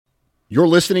You're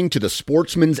listening to the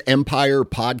Sportsman's Empire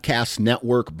Podcast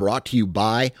Network, brought to you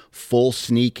by Full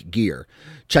Sneak Gear.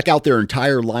 Check out their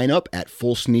entire lineup at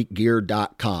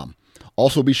fullsneakgear.com.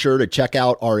 Also be sure to check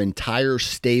out our entire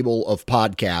stable of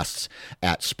podcasts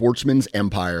at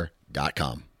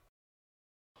sportsmansempire.com.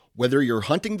 Whether you're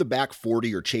hunting the back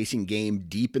 40 or chasing game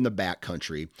deep in the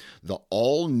backcountry, the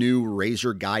all-new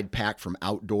Razor Guide Pack from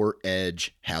Outdoor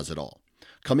Edge has it all.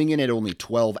 Coming in at only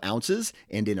 12 ounces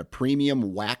and in a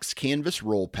premium wax canvas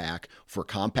roll pack for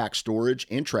compact storage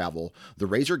and travel, the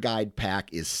Razor Guide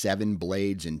Pack is 7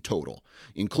 blades in total,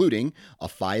 including a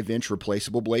 5-inch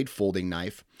replaceable blade folding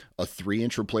knife, a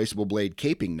 3-inch replaceable blade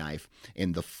caping knife,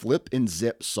 and the flip and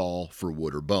zip saw for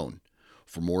wood or bone.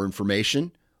 For more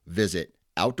information, visit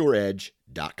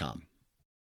OutdoorEdge.com.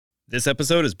 This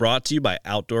episode is brought to you by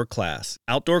Outdoor Class.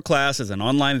 Outdoor Class is an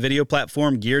online video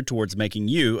platform geared towards making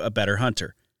you a better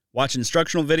hunter. Watch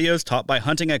instructional videos taught by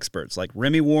hunting experts like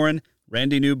Remy Warren,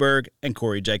 Randy Newberg, and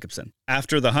Corey Jacobson.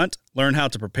 After the hunt, learn how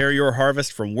to prepare your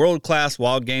harvest from world-class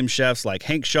wild game chefs like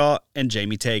Hank Shaw and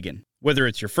Jamie Tagan. Whether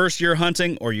it's your first year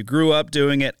hunting or you grew up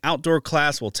doing it, Outdoor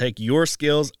Class will take your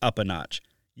skills up a notch.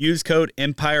 Use code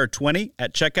EMPIRE20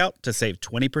 at checkout to save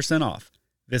 20% off.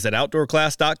 Visit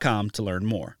OutdoorClass.com to learn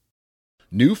more.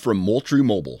 New from Moultrie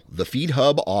Mobile, the Feed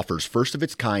Hub offers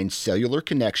first-of-its-kind cellular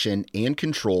connection and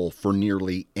control for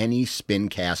nearly any spin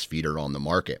cast feeder on the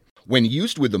market. When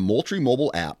used with the Moultrie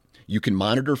Mobile app, you can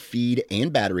monitor feed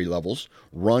and battery levels,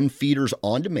 run feeders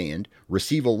on demand,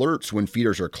 receive alerts when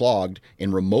feeders are clogged,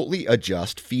 and remotely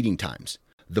adjust feeding times.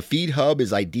 The Feed Hub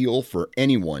is ideal for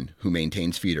anyone who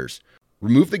maintains feeders.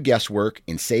 Remove the guesswork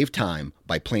and save time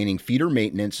by planning feeder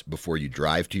maintenance before you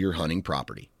drive to your hunting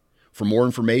property. For more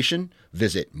information,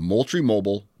 visit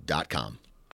MoultrieMobile.com.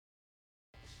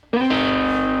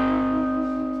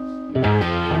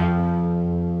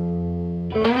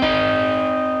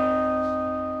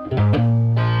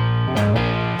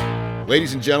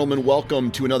 Ladies and gentlemen, welcome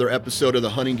to another episode of the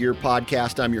Hunting Gear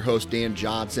Podcast. I'm your host, Dan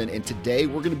Johnson, and today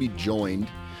we're going to be joined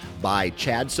by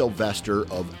Chad Sylvester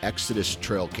of Exodus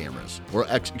Trail Cameras,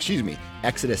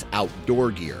 Exodus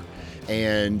Outdoor Gear.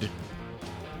 And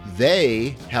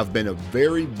they have been a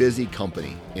very busy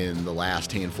company in the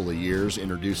last handful of years,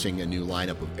 introducing a new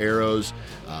lineup of arrows.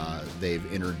 They've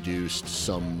introduced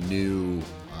some new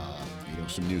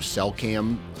cell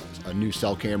camera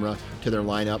to their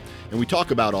lineup, and we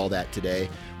talk about all that today.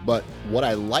 But what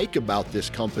I like about this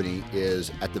company is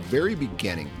at the very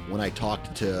beginning, when I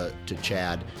talked to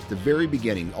Chad, the very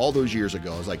beginning, all those years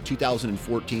ago, it was like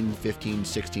 2014, 15,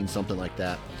 16, something like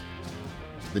that.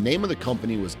 The name of the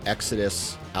company was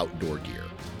Exodus Outdoor Gear,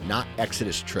 not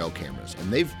Exodus Trail Cameras.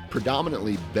 And they've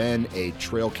predominantly been a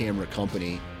trail camera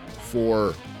company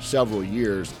for several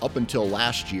years, up until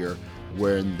last year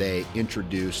when they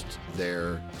introduced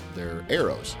their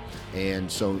arrows. And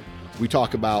so we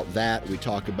talk about that. We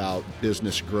talk about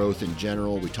business growth in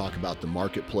general. We talk about the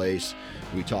marketplace.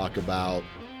 We talk about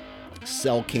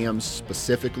cell cams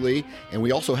specifically. And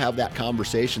we also have that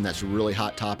conversation that's a really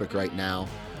hot topic right now.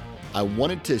 I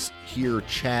wanted to hear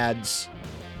Chad's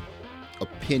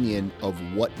opinion of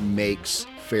what makes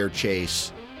fair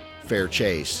chase,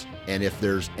 and if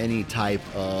there's any type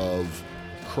of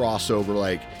crossover,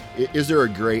 like is there a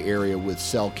gray area with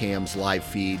cell cams, live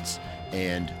feeds,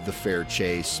 and the fair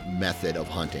chase method of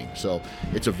hunting? So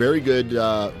it's a very good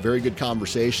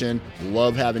conversation.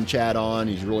 Love having Chad on.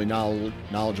 He's really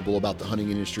knowledgeable about the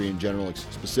hunting industry in general,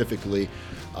 specifically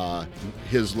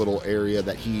his little area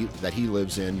that he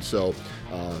lives in. So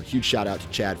huge shout out to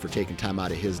Chad for taking time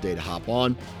out of his day to hop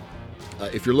on.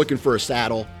 If you're looking for a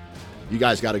saddle, you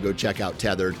guys got to go check out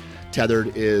Tethered.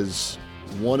 Tethered is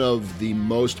one of the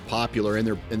most popular, and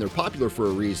they're popular for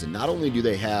a reason. Not only do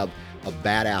they have a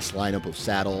badass lineup of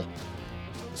saddle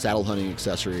hunting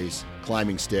accessories,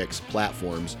 climbing sticks,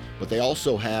 platforms, but they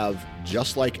also have,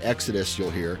 just like Exodus, you'll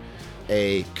hear,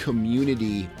 a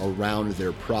community around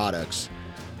their products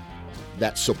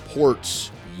that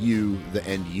supports you, the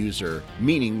end user.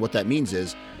 Meaning, what that means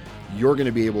is you're going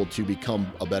to be able to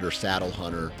become a better saddle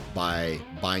hunter by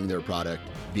buying their product,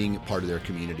 being a part of their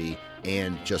community,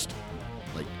 and just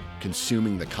like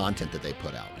consuming the content that they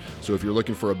put out. So if you're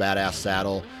looking for a badass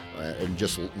saddle and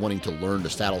just wanting to learn to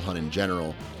saddle hunt in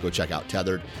general, go check out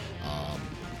Tethered.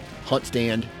 Hunt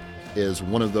Stand is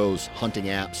one of those hunting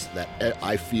apps that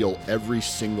I feel every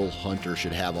single hunter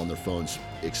should have on their phones,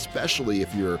 especially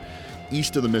if you're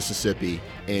east of the Mississippi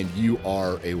and you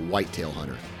are a whitetail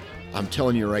hunter. I'm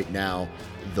telling you right now,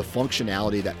 the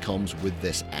functionality that comes with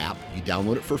this app, you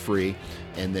download it for free,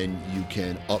 and then you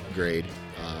can upgrade.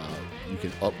 You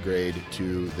can upgrade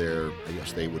to their, I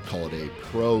guess they would call it a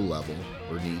pro level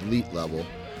or an elite level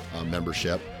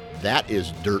membership. That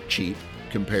is dirt cheap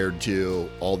compared to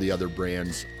all the other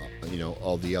brands,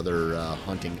 all the other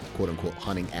hunting, quote unquote,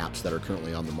 hunting apps that are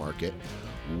currently on the market.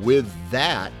 With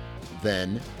that,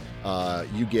 then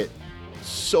you get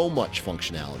so much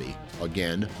functionality.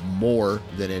 Again, more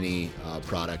than any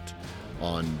product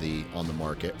on the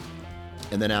market.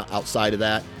 And then outside of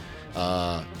that,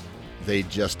 they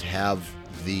just have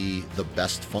the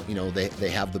best they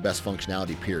have the best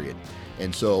functionality, period.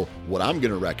 And so what I'm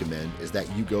going to recommend is that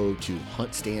you go to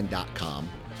huntstand.com,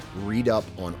 read up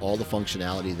on all the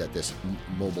functionality that this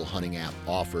mobile hunting app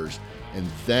offers, and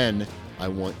then I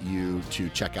want you to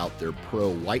check out their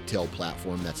Pro Whitetail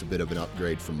platform. That's a bit of an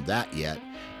upgrade from that yet,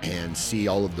 and see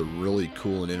all of the really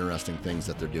cool and interesting things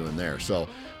that they're doing there. So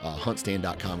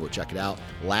huntstand.com, go check it out.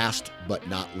 Last but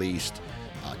not least,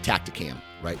 Tactacam,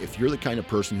 right? If you're the kind of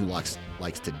person who likes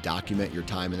to document your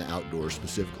time in the outdoors,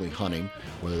 specifically hunting,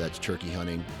 whether that's turkey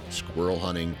hunting, squirrel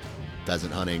hunting,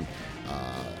 pheasant hunting,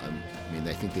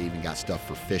 I think they even got stuff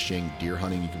for fishing, deer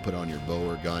hunting you can put on your bow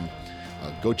or gun.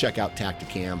 Go check out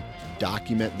Tactacam,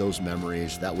 document those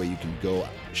memories. That way you can go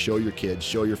show your kids,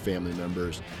 show your family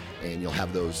members, and you'll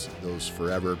have those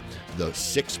forever. The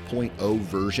 6.0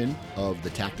 version of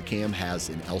the Tactacam has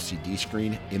an LCD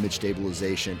screen, image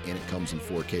stabilization, and it comes in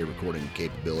 4K recording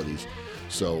capabilities.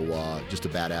 So just a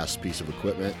badass piece of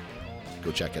equipment.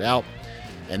 Go check it out.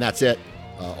 And that's it.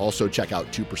 Also check out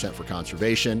 2% for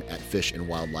Conservation at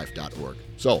fishandwildlife.org.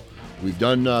 So we've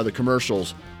done the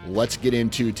commercials. Let's get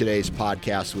into today's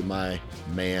podcast with my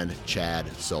man,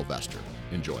 Chad Sylvester.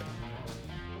 Enjoy.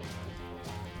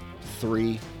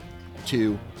 3,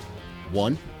 2,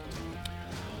 1.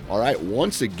 All right.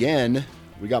 Once again,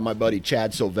 we got my buddy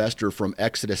Chad Sylvester from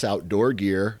Exodus Outdoor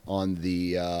Gear on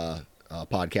the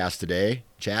podcast today.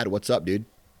 Chad, what's up, dude?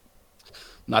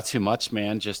 Not too much,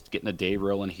 man. Just getting a day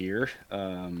rolling here.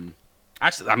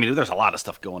 Actually, there's a lot of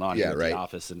stuff going on here at the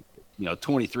office, and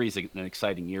 23 is an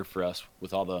exciting year for us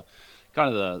with all the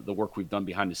kind of the work we've done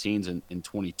behind the scenes in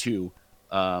 22.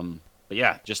 But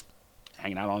yeah, just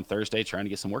hanging out on Thursday, trying to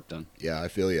get some work done. Yeah, I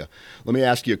feel you. Let me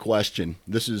ask you a question.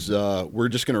 This is we're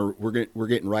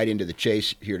getting right into the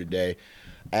chase here today.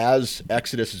 As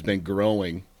Exodus has been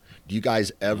growing, do you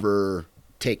guys ever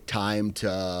take time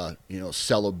to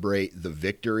celebrate the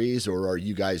victories, or are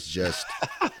you guys just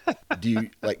do you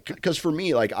because for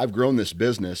me, I've grown this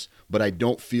business, but I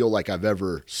don't feel like I've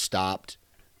ever stopped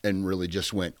and really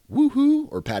just went woohoo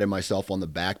or patted myself on the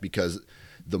back, because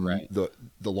the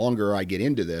longer I get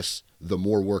into this, the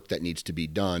more work that needs to be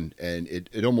done, and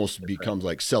it almost becomes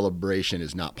like celebration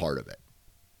is not part of it.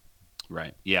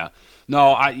 Right. Yeah.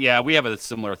 No, we have a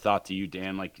similar thought to you,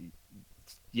 Dan.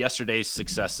 Yesterday's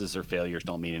successes or failures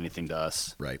don't mean anything to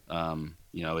us. Right.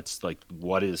 It's like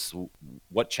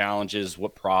what challenges,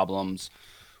 what problems,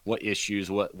 what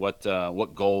issues,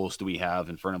 what goals do we have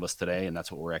in front of us today, and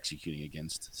that's what we're executing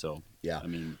against. So yeah,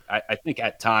 I think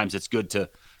at times it's good to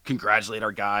congratulate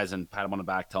our guys and pat them on the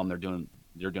back, tell them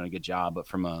they're doing a good job. But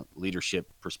from a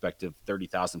leadership perspective,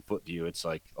 30,000 foot view, it's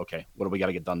like, okay, what do we got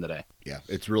to get done today? Yeah,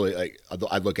 it's really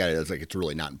I look at it as it's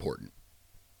really not important.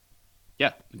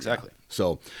 Yeah, exactly. Yeah.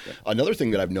 So another thing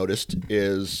that I've noticed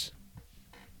is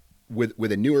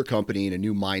with a newer company and a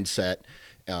new mindset,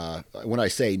 when I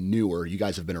say newer, you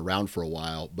guys have been around for a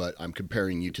while, but I'm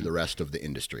comparing you to the rest of the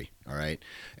industry. All right.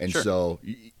 And sure. So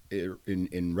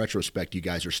in retrospect, you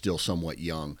guys are still somewhat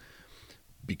young.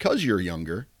 Because you're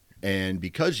younger and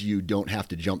because you don't have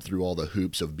to jump through all the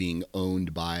hoops of being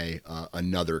owned by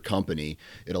another company,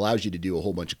 it allows you to do a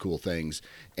whole bunch of cool things.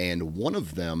 And one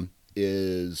of them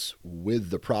is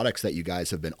with the products that you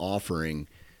guys have been offering,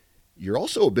 you're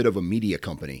also a bit of a media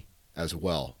company as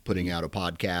well, putting out a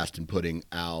podcast and putting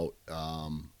out,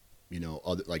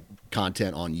 other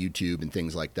content on YouTube and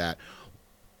things like that.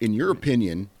 In your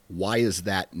opinion, why is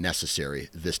that necessary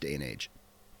this day and age?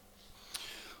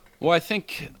 Well, I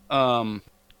think,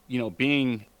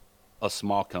 being a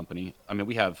small company,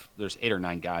 there's 8 or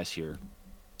 9 guys here.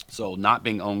 So not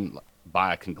being owned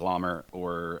by a conglomerate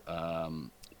or,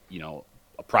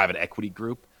 a private equity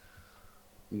group,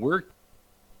 we're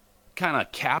kind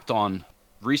of capped on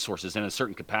resources in a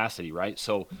certain capacity, right?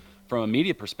 So from a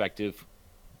media perspective,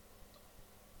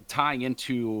 tying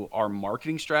into our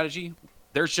marketing strategy,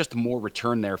 there's just more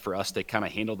return there for us to kind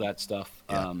of handle that stuff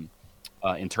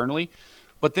internally.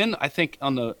 But then I think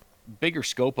on the bigger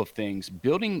scope of things,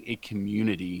 building a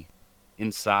community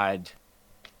inside,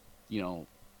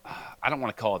 I don't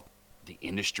want to call it the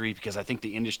industry, because I think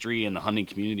the industry and the hunting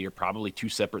community are probably two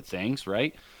separate things,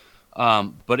 right?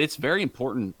 But it's very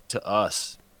important to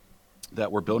us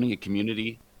that we're building a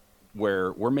community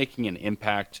where we're making an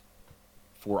impact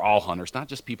for all hunters, not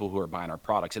just people who are buying our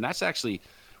products. And that's actually,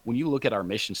 when you look at our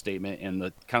mission statement and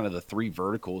the kind of the 3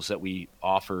 verticals that we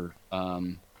offer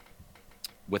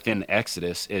within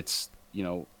Exodus, it's, you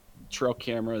know, trail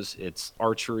cameras, it's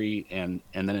archery, and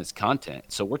then it's content.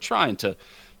 So we're trying to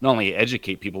not only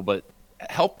educate people, but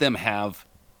help them have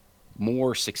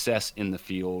more success in the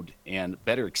field and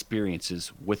better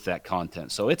experiences with that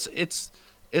content. So it's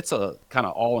a kind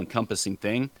of all-encompassing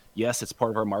thing. Yes, it's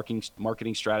part of our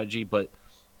marketing strategy, but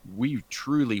we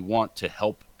truly want to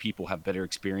help people have better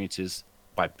experiences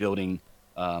by building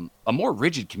a more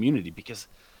rigid community, because,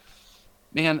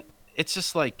 man, it's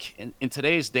just like in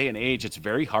today's day and age, it's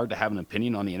very hard to have an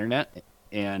opinion on the internet.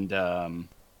 And,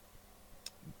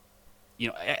 you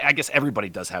know, I guess everybody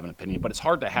does have an opinion, but it's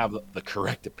hard to have the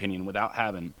correct opinion without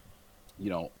having,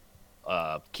 you know,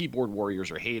 keyboard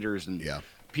warriors or haters and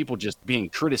people just being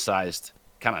criticized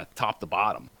kind of top to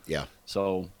bottom. Yeah.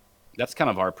 So that's kind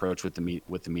of our approach with the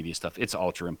media stuff. It's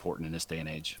ultra important in this day and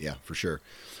age. Yeah, for sure.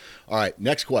 All right,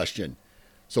 next question.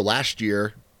 So last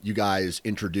year you guys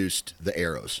introduced the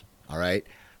arrows. All right.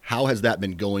 How has that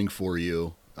been going for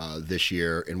you this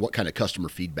year, and what kind of customer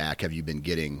feedback have you been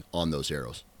getting on those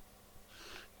arrows?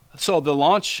 So the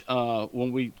launch,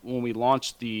 when we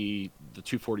launched the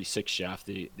 246 shaft,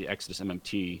 the Exodus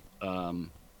MMT,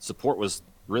 support was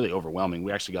really overwhelming.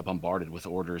 We actually got bombarded with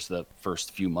orders the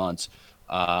first few months.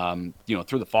 You know,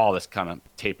 through the fall, this kind of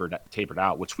tapered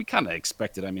out, which we kind of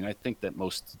expected. I mean, I think that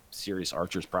most serious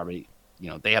archers probably, you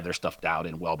know, they have their stuff dialed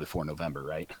in well before November,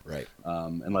 right? Right.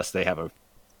 Unless they have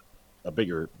a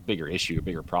bigger issue, a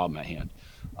bigger problem at hand.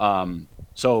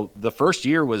 So the first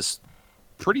year was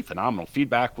pretty phenomenal.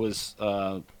 Feedback was,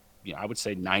 you know, I would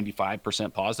say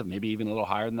 95% positive, maybe even a little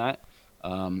higher than that.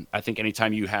 I think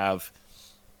anytime you have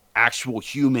actual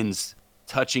humans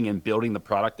touching and building the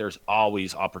product, there's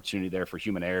always opportunity there for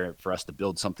human error, for us to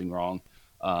build something wrong.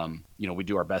 You know, we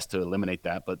do our best to eliminate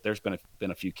that, but there's been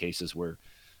a few cases where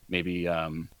maybe,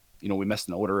 you know, we messed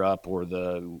an order up, or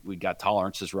we got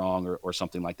tolerances wrong, or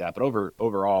something like that. But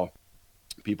overall,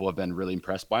 people have been really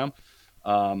impressed by them.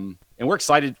 And we're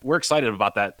excited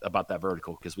about that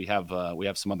vertical, because we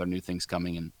have some other new things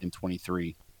coming in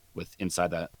 23 with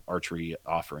inside that archery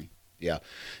offering. Yeah.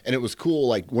 And it was cool.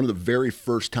 Like, one of the very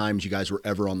first times you guys were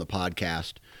ever on the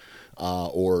podcast,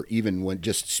 or even when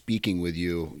just speaking with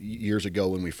you years ago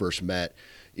when we first met,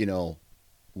 you know,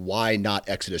 why not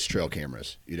Exodus trail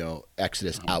cameras, you know,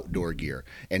 Exodus outdoor gear.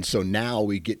 And so now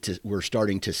we're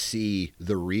starting to see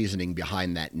the reasoning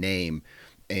behind that name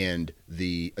and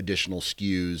the additional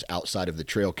SKUs outside of the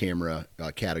trail camera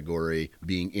category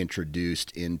being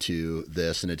introduced into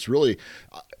this. And it's really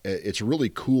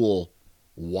cool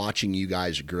watching you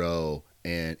guys grow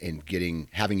and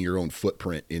having your own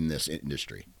footprint in this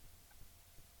industry.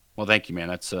 Well, thank you, man.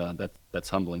 That's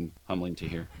humbling to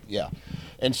hear. Yeah.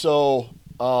 And so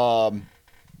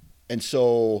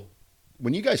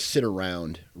when you guys sit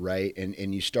around, right,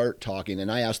 and you start talking,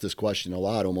 and I ask this question a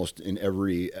lot, almost in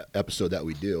every episode that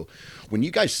we do, when you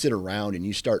guys sit around and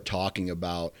you start talking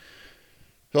about,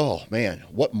 oh man,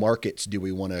 what markets do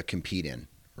we want to compete in?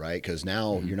 Right? Because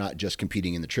now you're not just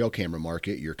competing in the trail camera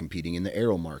market, you're competing in the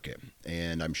arrow market.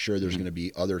 And I'm sure there's going to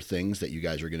be other things that you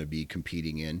guys are going to be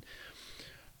competing in.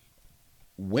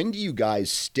 When do you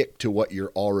guys stick to what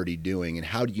you're already doing, and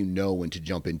how do you know when to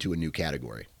jump into a new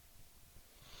category?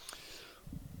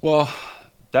 Well,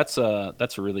 that's a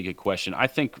really good question. I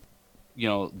think, you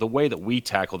know, the way that we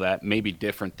tackle that may be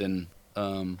different than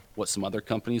what some other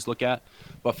companies look at.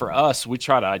 But for us, we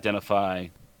try to identify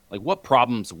like what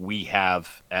problems we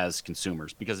have as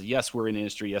consumers, because yes, we're in the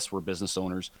industry, yes, we're business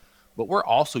owners, but we're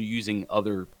also using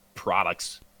other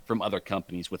products from other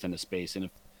companies within the space. And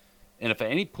if at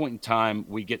any point in time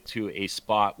we get to a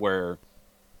spot where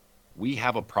we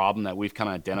have a problem that we've kind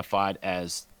of identified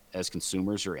as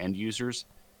consumers or end users,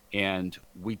 and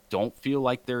we don't feel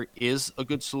like there is a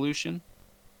good solution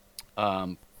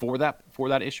for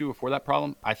that issue or for that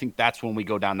problem, I think that's when we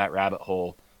go down that rabbit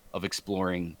hole of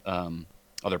exploring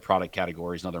other product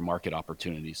categories and other market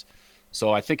opportunities.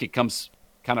 So I think it comes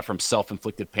kind of from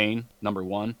self-inflicted pain, number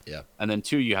one. Yeah. And then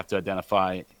two, you have to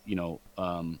identify, you know,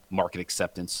 market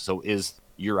acceptance. So is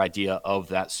your idea of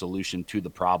that solution to the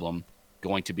problem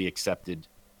going to be accepted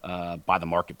by the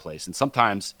marketplace? And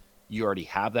sometimes you already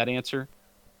have that answer,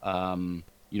 you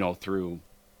know, through,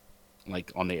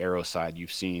 like on the arrow side,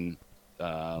 you've seen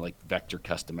like Vector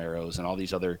custom arrows and all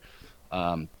these other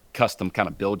custom kind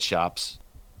of build shops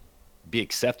be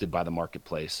accepted by the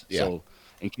marketplace. Yeah. So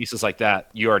in cases like that,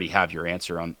 you already have your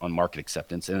answer on market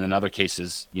acceptance. And in other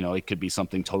cases, you know, it could be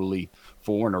something totally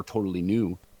foreign or totally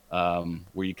new,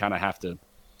 where you kind of have to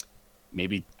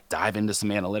maybe dive into some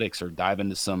analytics or dive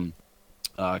into some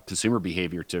consumer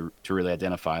behavior to really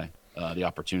identify the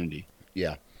opportunity.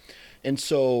 Yeah. And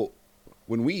so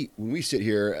when we sit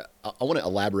here, I want to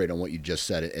elaborate on what you just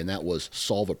said, and that was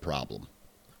solve a problem,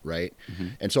 right? Mm-hmm.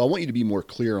 And so I want you to be more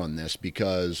clear on this,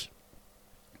 because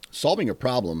solving a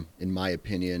problem, in my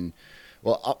opinion,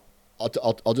 well,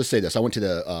 I'll just say this. I went to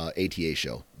the ATA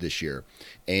show this year,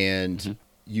 and mm-hmm.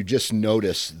 you just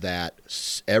notice that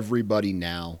everybody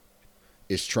now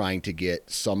is trying to get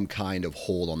some kind of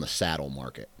hold on the saddle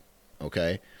market.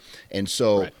 Okay. And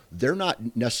so they're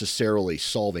not necessarily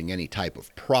solving any type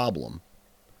of problem.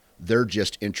 They're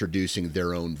just introducing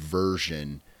their own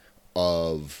version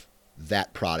of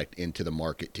that product into the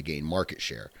market to gain market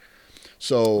share.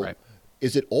 So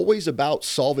is it always about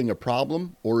solving a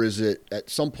problem, or is it at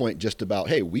some point just about,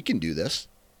 hey, we can do this.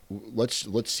 Let's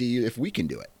see if we can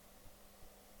do it.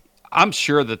 I'm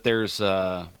sure that there's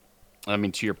I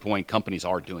mean, to your point, companies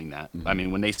are doing that. Mm-hmm. I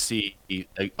mean, when they see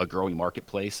a growing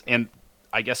marketplace, and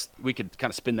I guess we could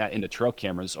kind of spin that into trail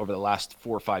cameras over the last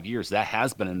 4 or 5 years, that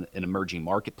has been an emerging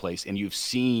marketplace. And you've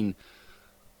seen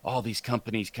all these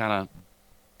companies kind of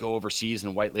go overseas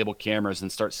and white label cameras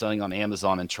and start selling on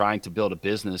Amazon and trying to build a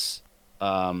business,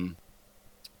 and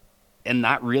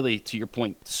not really, to your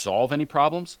point, solve any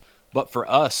problems. But for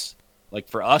us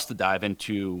to dive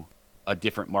into a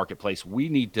different marketplace, we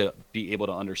need to be able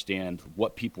to understand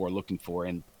what people are looking for.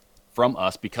 And from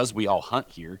us, because we all hunt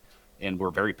here and we're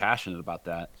very passionate about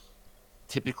that,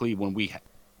 typically when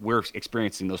we're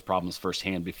experiencing those problems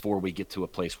firsthand before we get to a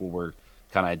place where we're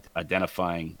kind of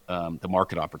identifying the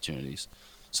market opportunities.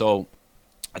 So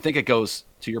I think it goes,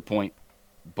 to your point,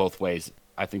 both ways.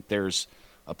 I think there's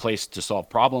a place to solve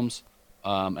problems,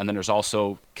 and then there's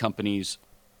also companies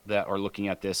that are looking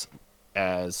at this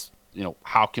as, you know,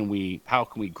 how can we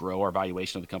grow our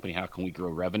valuation of the company? How can we grow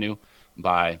revenue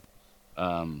by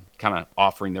kind of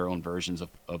offering their own versions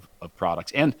of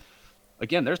products? And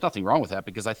again, there's nothing wrong with that,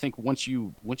 because I think once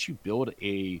you build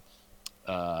a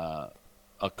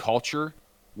culture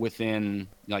within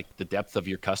like the depth of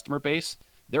your customer base,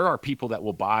 there are people that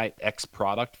will buy X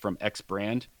product from X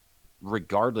brand,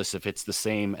 regardless if it's the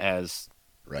same as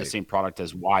the same product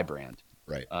as Y brand.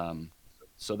 Right.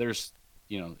 So there's,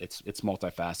 you know, it's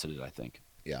multifaceted, I think.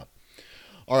 Yeah.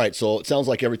 All right. So it sounds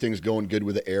like everything's going good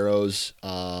with the arrows.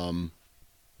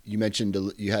 You mentioned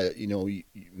you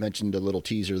mentioned a little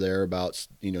teaser there about,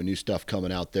 you know, new stuff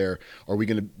coming out there. Are we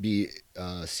going to be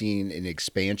seeing an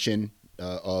expansion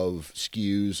of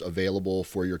SKUs available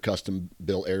for your custom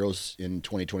built arrows in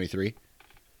 2023?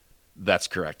 That's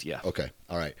correct. Yeah. Okay.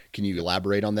 All right. Can you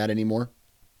elaborate on that anymore?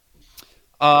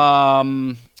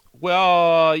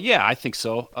 Well, yeah, I think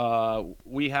so.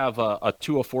 We have a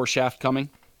 204 shaft coming.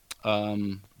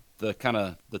 The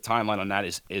timeline on that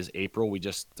is April. We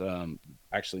just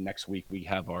actually next week we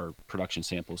have our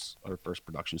first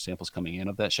production samples coming in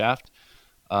of that shaft.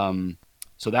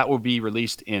 So that will be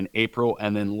released in April,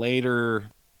 and then later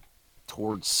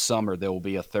towards summer there'll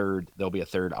be a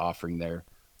third offering there.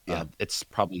 Yeah, it's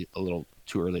probably a little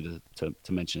too early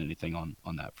to mention anything on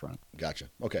that front. Gotcha.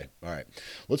 Okay. All right.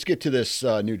 Let's get to this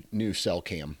new cell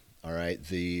cam. All right.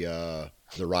 The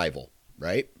Rival,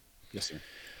 right? Yes, sir.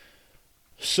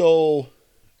 So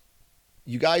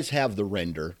you guys have the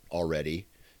render already.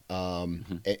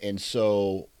 And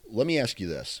so let me ask you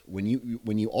this. When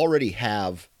you already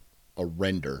have a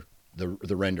render,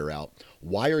 the render out,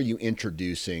 why are you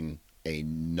introducing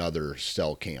another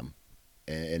cell cam?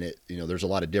 And it, you know, there's a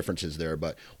lot of differences there,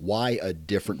 but why a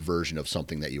different version of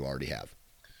something that you already have?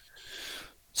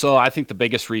 So I think the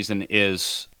biggest reason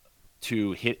is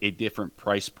to hit a different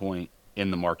price point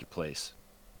in the marketplace.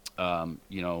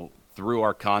 You know, through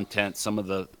our content,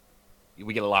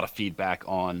 we get a lot of feedback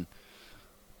on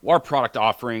our product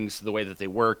offerings, the way that they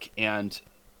work, and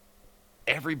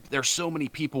there's so many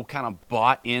people kind of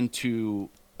bought into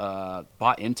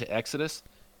Exodus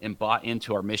and bought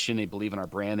into our mission. They believe in our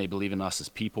brand. They believe in us as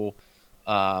people,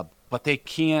 but they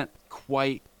can't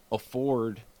quite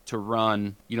afford to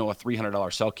run, you know, a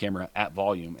 $300 cell camera at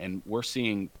volume. And we're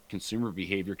seeing consumer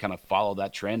behavior kind of follow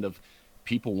that trend of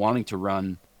people wanting to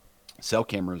run cell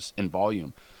cameras in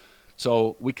volume.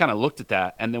 So we kind of looked at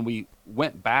that, and then we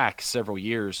went back several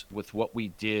years with what we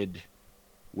did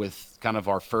with kind of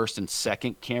our first and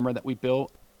second camera that we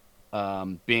built,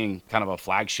 being kind of a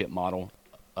flagship model.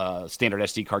 Standard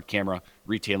SD card camera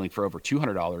retailing for over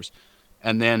 $200.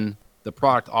 And then the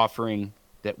product offering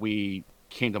that we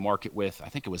came to market with, I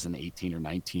think it was in 18 or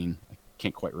 19, I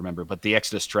can't quite remember, but the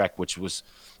Exodus Trek, which was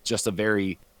just a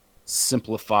very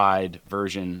simplified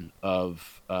version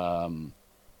of,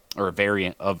 or a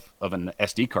variant of an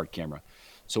SD card camera.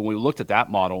 So when we looked at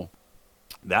that model,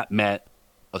 that met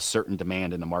a certain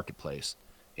demand in the marketplace.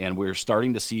 And we're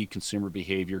starting to see consumer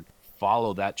behavior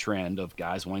follow that trend of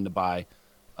guys wanting to buy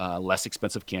less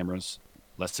expensive cameras,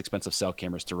 less expensive cell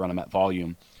cameras to run them at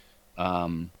volume.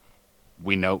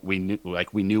 We knew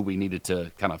we needed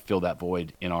to kind of fill that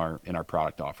void in our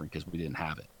product offering because we didn't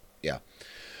have it. Yeah.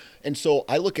 And so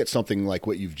I look at something like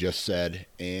what you've just said,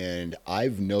 and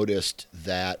I've noticed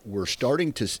that we're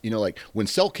starting to, like when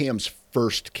cell cams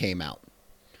first came out,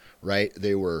 right?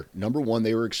 They were, number one,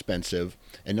 they were expensive.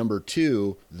 And number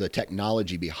two, the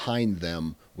technology behind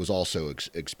them was also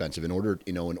expensive. In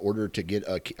order to get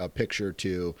a picture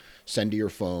to send to your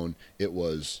phone, it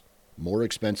was more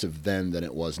expensive then than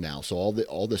it was now. So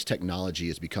all this technology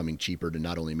is becoming cheaper to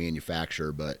not only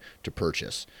manufacture, but to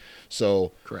purchase.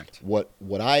 So correct. What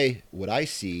I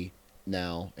see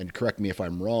now, and correct me if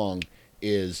I'm wrong,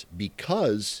 is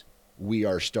because we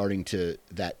are starting to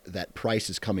that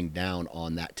price is coming down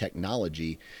on that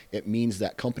technology, it means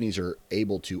that companies are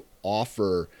able to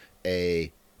offer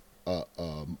a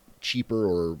cheaper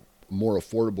or more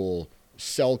affordable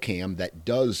cell cam that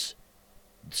does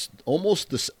almost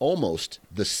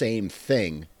the same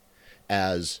thing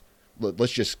as,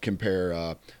 let's just compare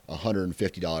a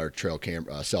 $150 trail cam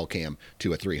cell cam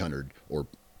to a $300 or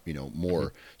more. Mm-hmm.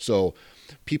 So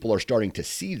people are starting to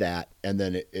see that, and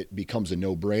then it becomes a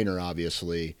no-brainer,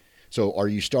 obviously. So are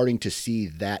you starting to see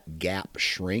that gap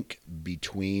shrink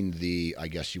between the, I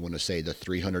guess you want to say, the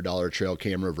 $300 trail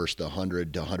camera versus the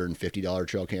 $100 to $150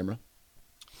 trail camera?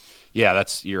 Yeah,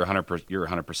 you're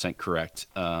 100% correct.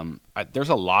 There's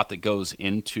a lot that goes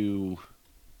into,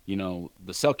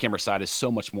 the cell camera side is so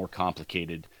much more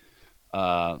complicated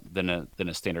than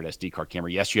a standard SD card camera.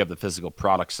 Yes, you have the physical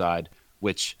product side,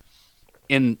 which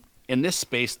in this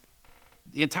space,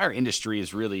 the entire industry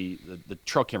is really the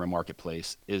trail camera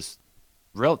marketplace is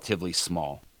relatively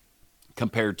small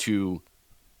compared to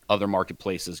other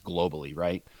marketplaces globally,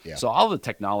 right? Yeah. So all the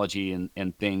technology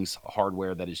and things,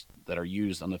 hardware that are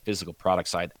used on the physical product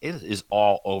side, it is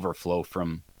all overflow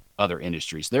from other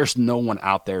industries. There's no one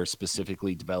out there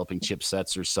specifically developing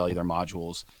chipsets or cellular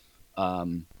modules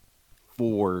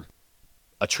for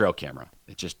a trail camera.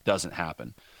 It just doesn't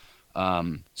happen.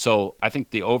 So I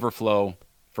think the overflow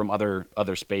from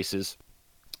other spaces,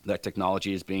 that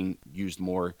technology is being used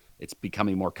more. It's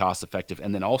becoming more cost effective.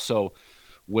 And then also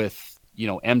with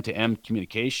M2M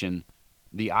communication,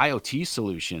 the IoT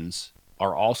solutions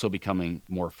are also becoming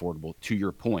more affordable, to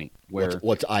your point. Where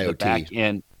what's IoT? The back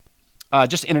end,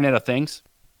 just Internet of Things.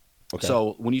 Okay.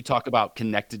 So when you talk about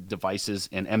connected devices,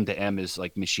 and M2M is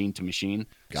like machine to machine.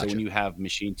 Gotcha. So when you have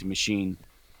machine to machine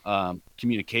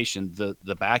communication,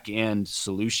 the back end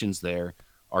solutions there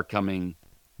are coming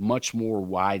much more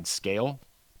wide scale,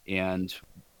 and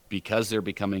because they're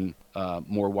becoming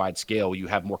more wide scale, you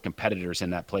have more competitors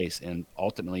in that place, and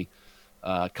ultimately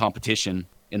competition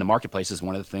in the marketplace is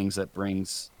one of the things that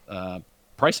brings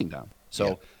pricing down.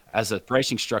 So as the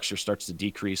pricing structure starts to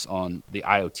decrease on the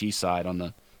IoT side, on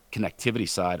the connectivity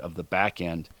side of the back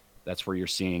end, that's where you're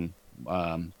seeing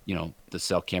the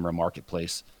cell camera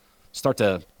marketplace start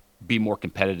to be more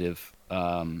competitive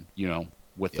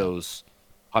with those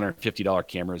 $150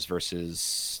 cameras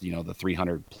versus the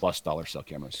 $300+ cell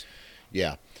cameras.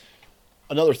 Yeah.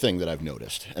 Another thing that I've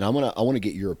noticed, and I want to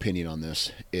get your opinion on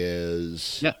this,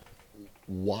 is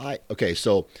why. Okay,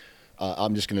 so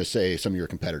I'm just going to say some of your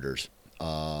competitors.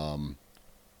 Let's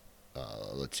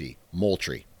see,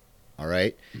 Moultrie. All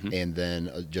right, mm-hmm. And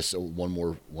then just one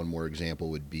more example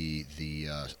would be the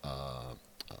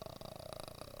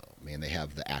they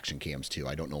have the action cams too.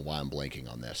 I don't know why I'm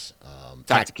blanking on this.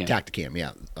 Tacticam. Tacticam,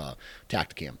 yeah.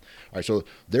 Tacticam. All right, so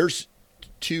there's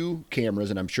two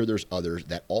cameras, and I'm sure there's others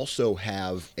that also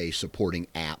have a supporting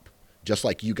app, just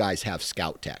like you guys have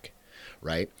Scout Tech,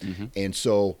 right? Mm-hmm. And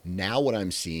so now what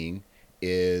I'm seeing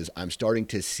is I'm starting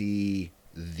to see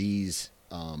these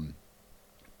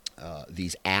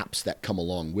apps that come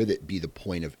along with it be the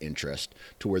point of interest,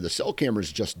 to where the cell camera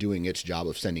is just doing its job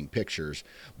of sending pictures,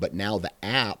 but now the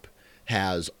app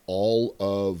has all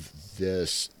of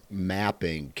this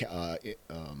mapping,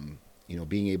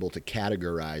 being able to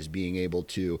categorize, being able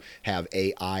to have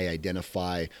AI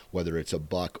identify whether it's a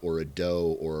buck or a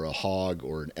doe or a hog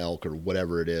or an elk or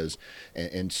whatever it is.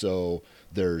 And so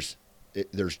there's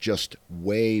just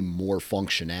way more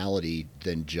functionality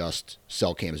than just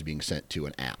cell cams being sent to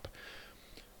an app.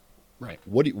 Right.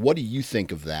 What do you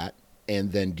think of that?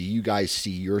 And then do you guys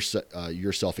see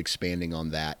yourself expanding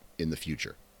on that in the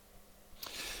future?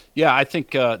 Yeah, I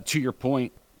think to your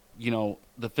point,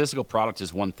 the physical product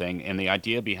is one thing, and the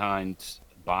idea behind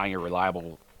buying a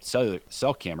reliable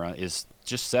cell camera is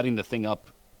just setting the thing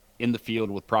up in the field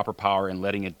with proper power and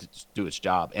letting it do its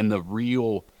job. And the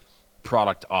real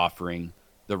product offering,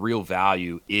 the real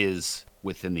value is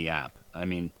within the app. I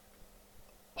mean,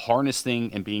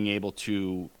 harnessing and being able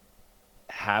to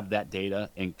have that data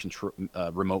and control,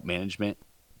 remote management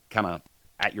kind of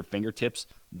at your fingertips,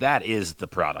 that is the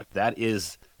product. That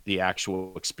is the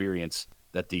actual experience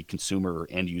that the consumer or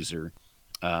end user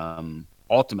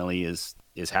ultimately is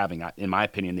having. In my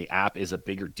opinion, the app is a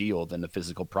bigger deal than the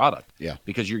physical product. Yeah.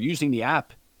 Because you're using the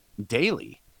app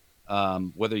daily.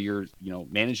 Whether you're,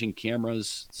 managing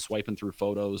cameras, swiping through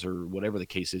photos, or whatever the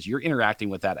case is, you're interacting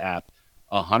with that app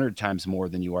 100 times more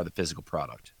than you are the physical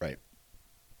product. Right.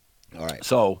 All right.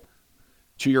 So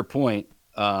to your point,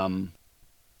 there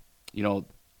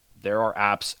are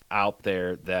apps out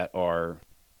there that are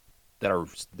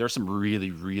there's some really,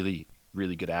 really,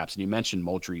 really good apps. And you mentioned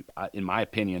Moultrie. In my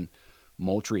opinion,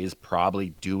 Moultrie is probably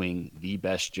doing the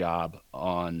best job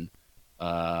on,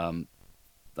 I'll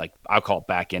call it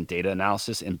back-end data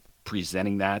analysis and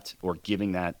presenting that or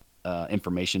giving that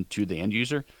information to the end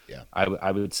user. Yeah.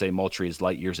 I would say Moultrie is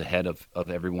light years ahead of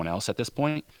everyone else at this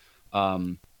point.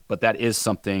 But that is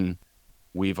something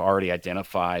we've already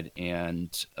identified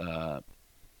and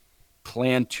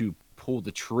plan to pull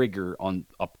the trigger on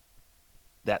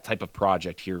that type of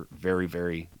project here very,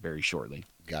 very, very shortly.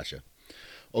 Gotcha.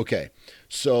 Okay.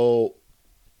 So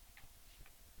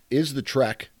is the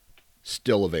Trek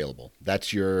still available? That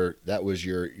was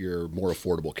your more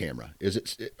affordable camera.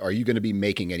 Are you going to be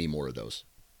making any more of those?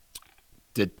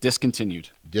 Discontinued.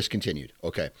 Discontinued.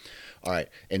 Okay. All right.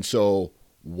 And so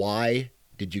why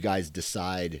did you guys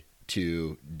decide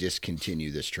to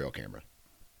discontinue this trail camera?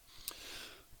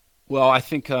 Well, I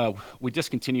think we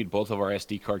discontinued both of our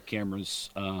SD card cameras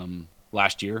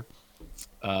last year.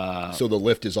 So the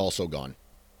Lift is also gone.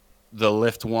 The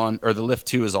Lift 1 or the Lift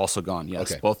 2 is also gone.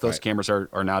 Yes, okay. Both those cameras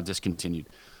are now discontinued.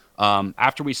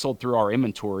 After we sold through our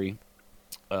inventory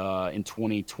in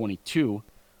 2022,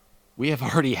 we have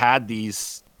already had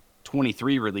these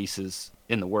 23 releases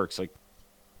in the works.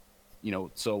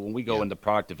 So when we go into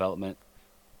product development,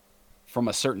 from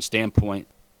a certain standpoint,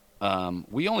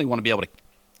 we only want to be able to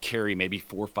carry maybe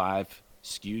 4 or 5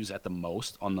 SKUs at the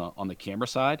most on the camera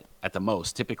side. At the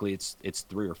most, typically it's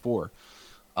 3 or 4.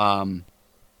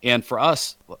 And for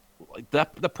us,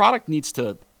 the product needs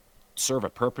to serve a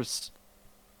purpose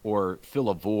or fill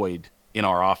a void in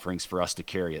our offerings for us to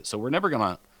carry it. So we're never going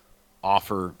to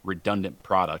offer redundant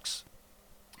products.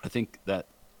 I think that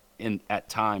at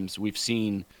times we've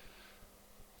seen,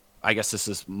 I guess this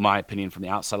is my opinion from the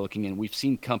outside looking in, we've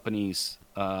seen companies,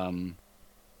 I'll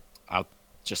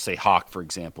just say Hawk, for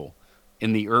example,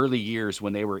 in the early years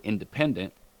when they were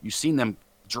independent, you've seen them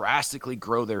drastically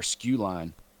grow their SKU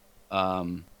line.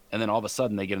 And then all of a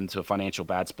sudden they get into a financial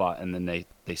bad spot, and then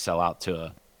they sell out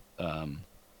to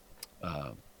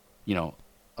a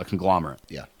conglomerate.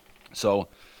 Yeah. So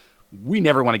we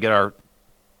never want to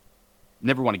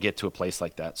get to a place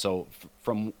like that. So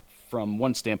from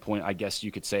one standpoint, I guess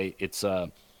you could say it's a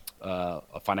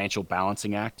financial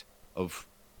balancing act of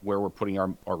where we're putting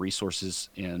our resources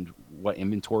and what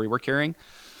inventory we're carrying.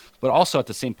 But also at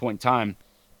the same point in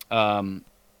time,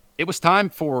 it was time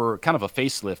for kind of a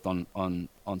facelift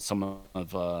on some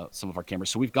of our cameras.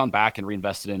 So we've gone back and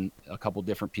reinvested in a couple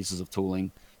different pieces of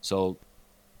tooling. So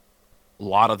a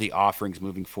lot of the offerings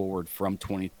moving forward from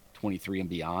 2023 and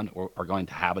beyond are going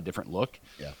to have a different look.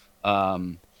 Yeah.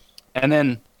 And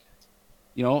then,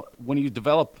 when you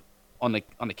develop on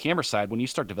the camera side, when you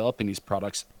start developing these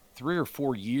products, 3 or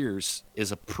 4 years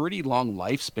is a pretty long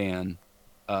lifespan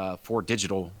for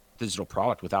digital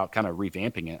product without kind of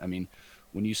revamping it. I mean,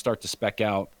 when you start to spec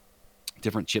out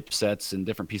different chipsets and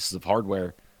different pieces of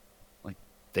hardware, like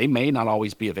they may not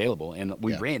always be available. And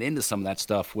we ran into some of that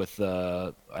stuff with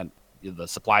the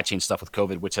supply chain stuff with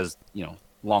COVID, which has,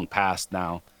 long past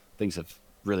now. Things have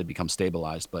really become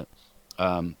stabilized, but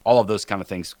all of those kind of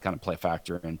things kind of play a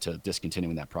factor into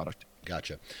discontinuing that product.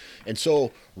 Gotcha. And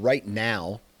so right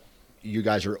now, you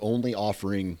guys are only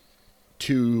offering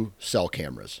 2 cell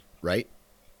cameras, right?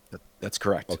 That's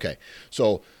correct. Okay.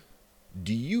 So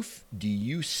do you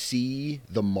see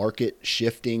the market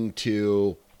shifting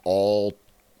to all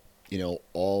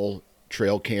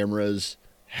trail cameras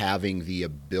having the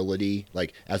ability,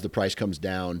 like as the price comes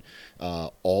down,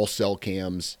 all cell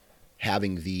cams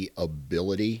having the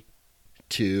ability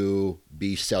to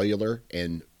be cellular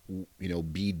and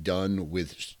be done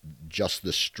with just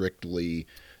the strictly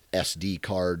SD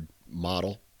card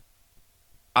model?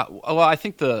 Well, I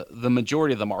think the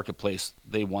majority of the marketplace,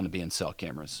 they want to be in cell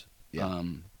cameras. Yeah.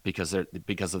 Because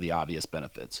of the obvious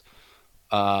benefits.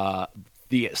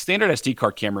 The standard SD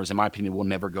card cameras, in my opinion, will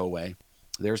never go away.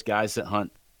 There's guys that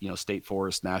hunt state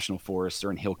forests, national forests.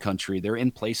 They're in hill country. They're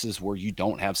in places where you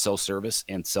don't have cell service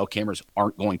and cell cameras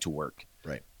aren't going to work.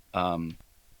 Right.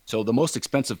 So the most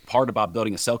expensive part about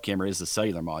building a cell camera is the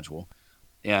cellular module.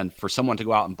 And for someone to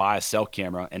go out and buy a cell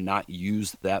camera and not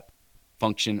use that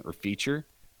function or feature,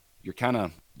 you're kind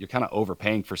of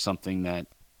overpaying for something that,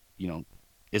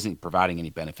 isn't providing any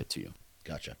benefit to you.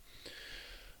 Gotcha.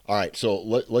 All right, so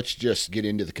let's just get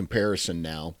into the comparison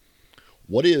now.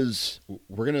 We're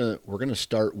gonna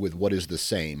start with what is the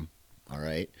same, all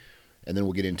right, and then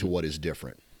we'll get into what is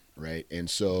different, right? And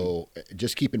so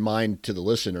just keep in mind to the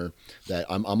listener that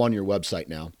I'm on your website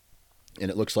now, and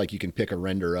it looks like you can pick a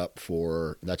render up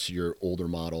that's your older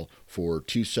model for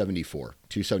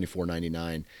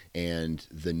 $274.99, and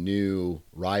the new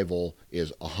Rival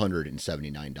is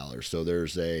 $179. So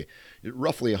there's a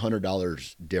roughly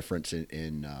 $100 difference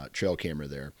in trail camera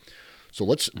there. So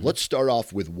let's start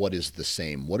off with what is the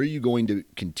same. What are you going to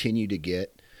continue to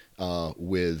get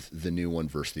with the new one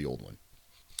versus the old one?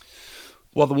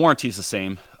 Well, the warranty is the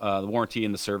same. The warranty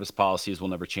and the service policies will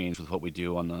never change with what we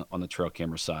do on the trail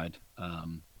camera side.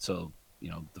 So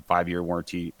the 5-year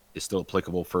warranty is still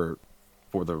applicable for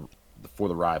the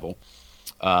Rival.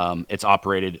 It's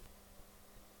operated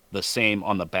the same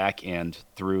on the back end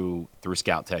through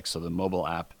Scout Tech. So the mobile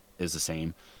app is the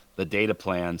same. The data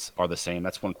plans are the same.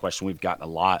 That's one question we've gotten a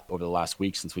lot over the last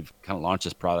week since we've kind of launched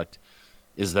this product,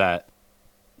 is that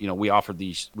we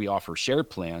offer shared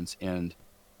plans, and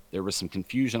there was some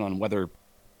confusion on whether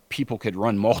people could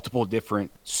run multiple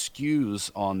different SKUs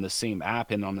on the same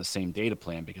app and on the same data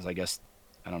plan, because I guess,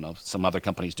 I don't know, some other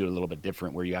companies do it a little bit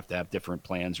different where you have to have different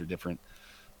plans or different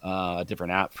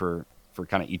app for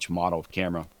kind of each model of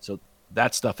camera. So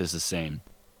that stuff is the same.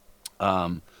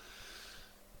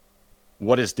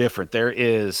 What is different?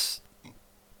 There's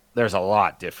a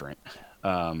lot different.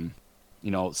 Some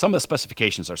of the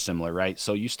specifications are similar, right?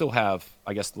 So you still have,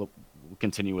 I guess we'll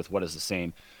continue with what is the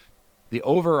same. The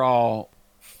overall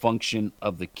function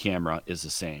of the camera is the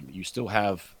same. You still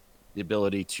have the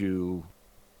ability to,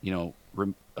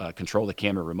 control the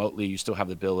camera remotely. You still have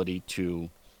the ability to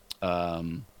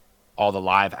all the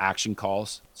live action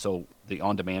calls. So the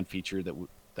on-demand feature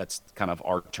that's kind of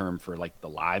our term for like the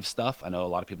live stuff. I know a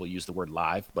lot of people use the word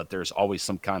live, but there's always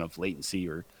some kind of latency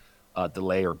or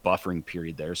delay or buffering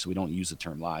period there. So we don't use the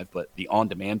term live, but the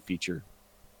on-demand feature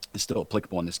is still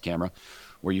applicable in this camera,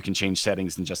 where you can change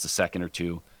settings in just a second or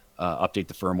two, update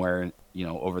the firmware,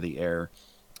 over the air,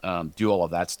 do all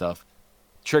of that stuff.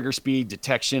 Trigger speed,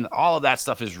 detection, all of that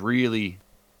stuff is really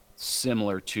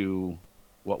similar to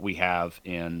what we have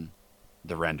in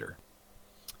the render.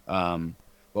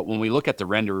 But when we look at the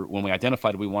render, when we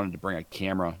identified we wanted to bring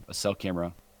a cell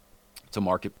camera to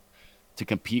market to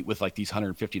compete with like these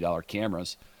 $150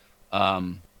 cameras,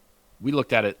 we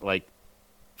looked at it like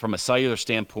from a cellular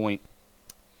standpoint.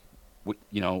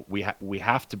 We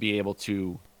have to be able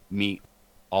to meet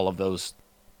all of those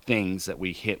things that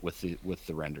we hit with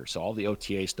the render. So all the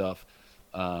OTA stuff,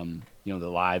 the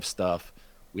live stuff,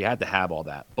 we had to have all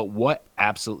that. But what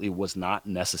absolutely was not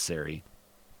necessary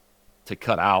to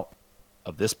cut out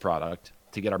of this product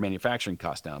to get our manufacturing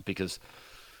costs down, because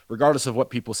regardless of what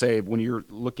people say,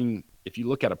 if you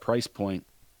look at a price point,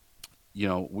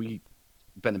 we've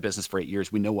been in business for 8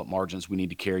 years. We know what margins we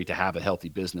need to carry to have a healthy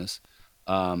business.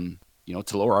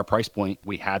 To lower our price point,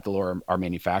 we had to lower our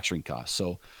manufacturing costs.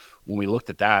 So when we looked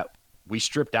at that, we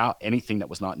stripped out anything that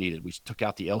was not needed. We took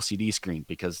out the LCD screen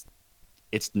because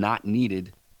it's not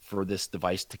needed for this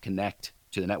device to connect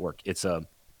to the network. It's a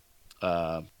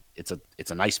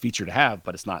nice feature to have,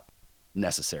 but it's not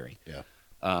necessary. Yeah.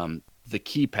 The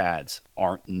keypads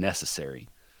aren't necessary.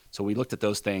 So we looked at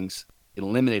those things,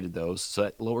 eliminated those. So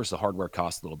that lowers the hardware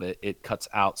cost a little bit. It cuts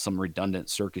out some redundant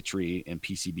circuitry and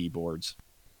PCB boards.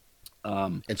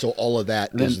 And so all of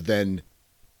that is then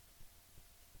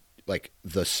like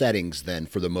the settings then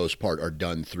for the most part are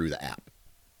done through the app.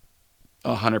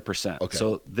 100%. Okay.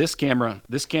 So this camera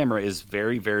is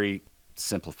very, very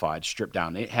simplified, stripped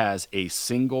down. It has a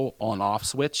single on-off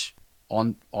switch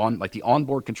on like the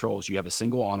onboard controls. You have a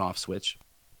single on-off switch,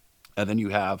 and then you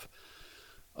have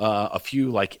a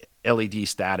few like LED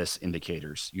status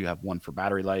indicators. You have one for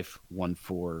battery life, one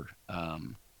for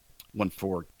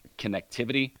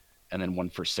connectivity, and then one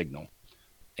for signal.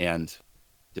 And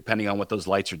depending on what those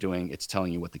lights are doing, it's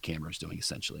telling you what the camera is doing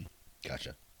essentially.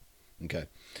 Gotcha. Okay.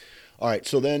 All right.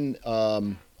 So then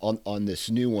on this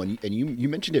new one, and you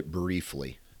mentioned it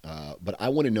briefly, but I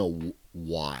want to know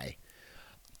why.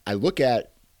 I look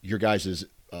at your guys'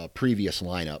 previous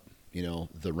lineup,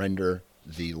 the Render,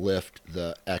 the Lift,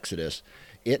 the Exodus.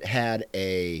 It had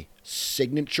a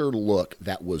signature look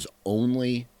that was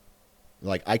only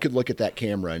Like I could look at that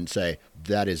camera and say,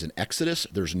 that is an Exodus.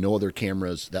 There's no other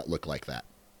cameras that look like that.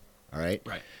 All right.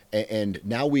 Right. And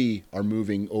now we are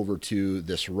moving over to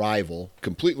this Rival,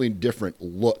 completely different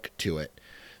look to it.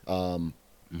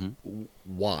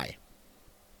 Why?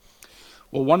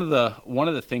 Well, one of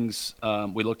the things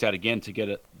we looked at again to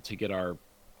get our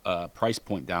price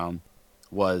point down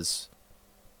was,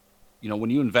 when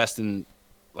you invest in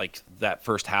like that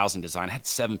first housing design, it had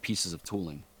 7 pieces of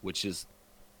tooling, which is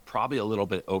probably a little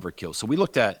bit overkill. So we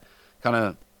looked at kind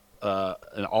of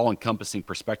an all-encompassing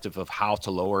perspective of how to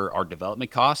lower our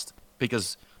development cost,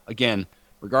 because again,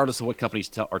 regardless of what companies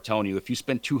are telling you, if you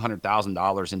spend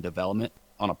 $200,000 in development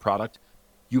on a product,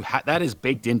 that is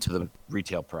baked into the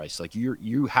retail price. Like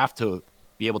you have to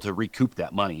be able to recoup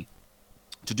that money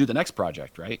to do the next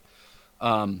project, right?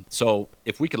 So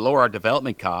if we could lower our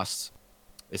development costs,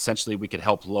 essentially we could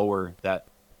help lower that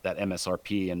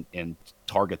MSRP and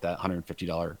target that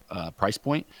 $150 price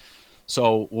point.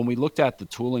 So when we looked at the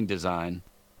tooling design,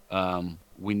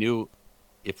 we knew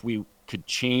if we could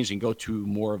change and go to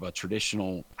more of a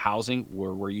traditional housing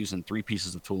where we're using 3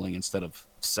 pieces of tooling instead of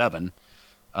 7,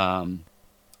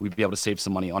 we'd be able to save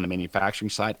some money on the manufacturing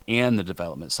side and the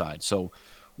development side. So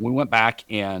we went back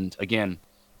and again,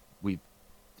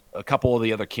 a couple of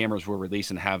the other cameras we're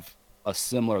releasing have a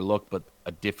similar look, but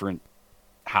a different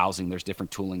housing. There's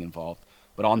different tooling involved.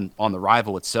 But on the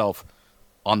Rival itself,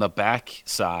 on the back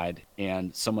side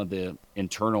and some of the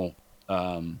internal,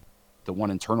 the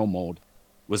one internal mold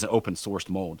was an open sourced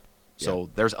mold. So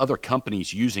there's other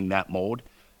companies using that mold.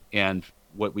 And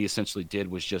what we essentially did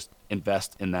was just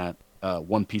invest in that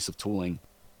one piece of tooling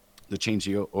to change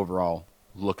the overall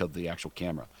look of the actual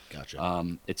camera.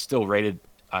 Gotcha. It's still rated,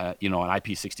 an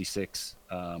IP66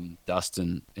 dust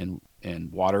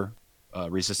and water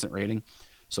resistant rating.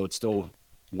 So it's still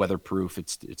weatherproof.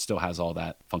 It still has all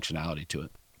that functionality to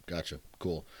it. Gotcha.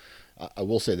 Cool. I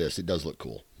will say this: it does look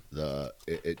cool.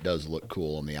 It does look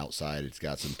cool on the outside. It's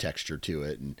got some texture to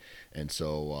it, and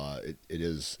so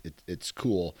it's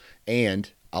cool.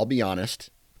 And I'll be honest,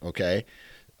 okay.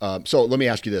 So let me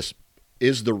ask you this: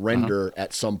 is the render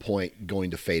at some point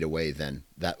going to fade away? Then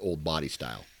that old body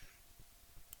style.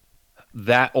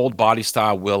 That old body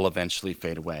style will eventually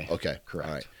fade away. Okay. Correct.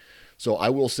 All right. So I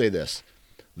will say this: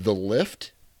 the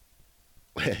lift,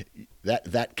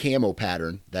 that camo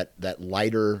pattern, that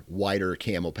lighter, wider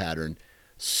camo pattern,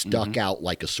 stuck out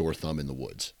like a sore thumb in the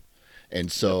woods.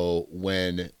 And so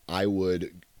when I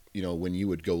would, when you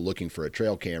would go looking for a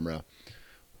trail camera,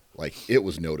 like it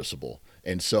was noticeable.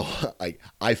 And so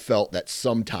I felt that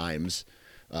sometimes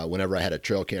whenever I had a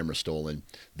trail camera stolen,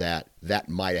 that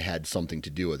might have had something to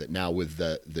do with it. Now with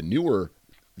the newer,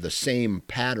 the same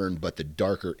pattern, but the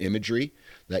darker imagery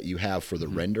that you have for the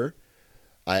render,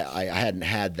 I hadn't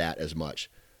had that as much.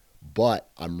 But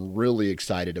I'm really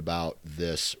excited about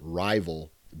this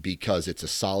Rival because it's a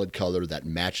solid color that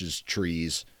matches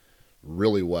trees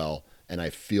really well, and I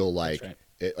feel like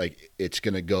it's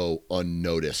going to go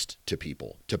unnoticed to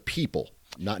people,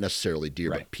 not necessarily deer,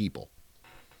 but people.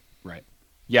 Right.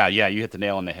 Yeah, you hit the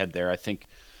nail on the head there. I think,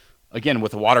 again,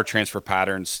 with the water transfer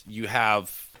patterns, you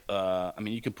have,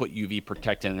 you can put UV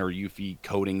protectant or UV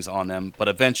coatings on them, but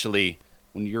eventually,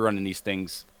 when you're running these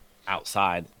things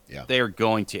outside, they are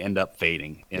going to end up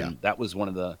fading. And that was one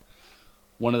of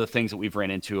the things that we've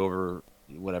ran into over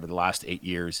the last 8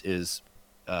 years is,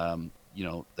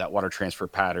 that water transfer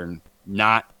pattern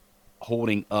not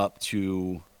holding up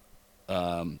to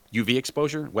UV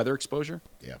exposure, weather exposure.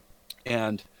 Yeah.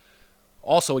 And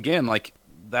also, again, like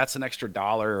that's an extra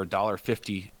 $1 or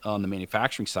 $1.50 on the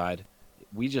manufacturing side.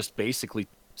 We just basically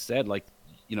said, like,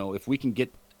 if we can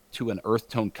get to an earth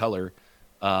tone color,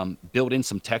 build in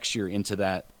some texture into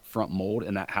that front mold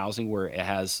and that housing where it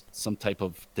has some type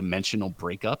of dimensional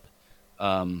breakup.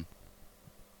 In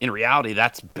reality,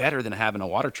 that's better than having a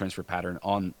water transfer pattern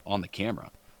on the camera.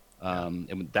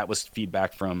 And that was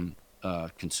feedback from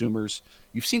consumers.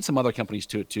 You've seen some other companies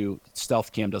do it too.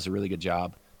 Stealth Cam does a really good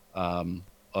job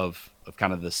of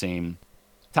kind of the same,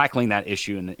 tackling that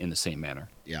issue in the same manner.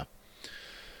 Yeah.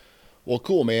 Well,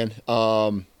 cool, man.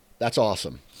 That's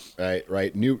awesome.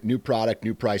 Right. New product,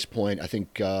 new price point. I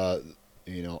think,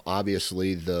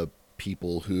 obviously the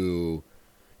people who,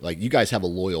 like, you guys have a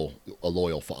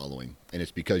loyal following, and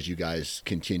it's because you guys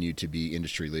continue to be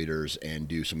industry leaders and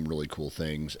do some really cool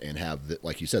things and have,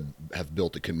 like you said, have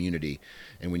built a community.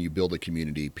 And when you build a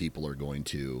community, people are going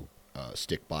to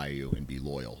stick by you and be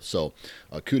loyal. So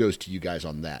kudos to you guys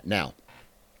on that. Now,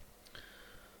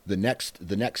 The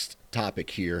next topic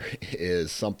here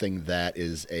is something that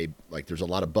is there's a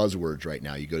lot of buzzwords right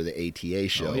now. You go to the ATA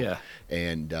show,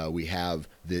 and we have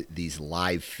these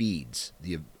live feeds,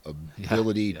 the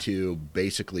ability to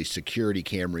basically security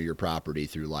camera your property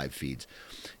through live feeds.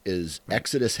 Is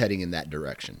Exodus heading in that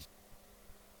direction?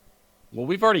 Well,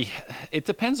 it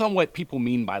depends on what people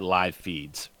mean by live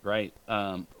feeds, right?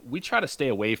 We try to stay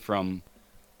away from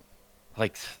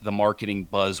like the marketing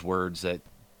buzzwords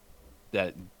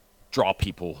that draw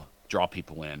people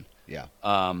in. Yeah.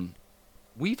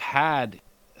 We've had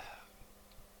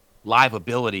live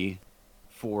ability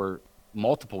for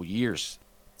multiple years.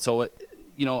 So,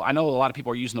 I know a lot of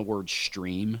people are using the word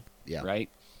stream, right?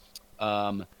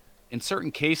 In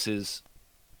certain cases,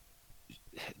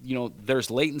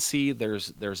 there's latency,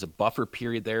 there's a buffer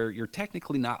period there. You're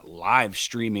technically not live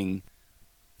streaming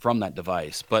from that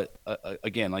device. But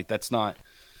again, like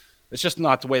it's just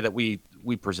not the way that we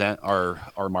present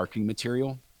our marketing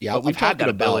material. Yeah, but we've had that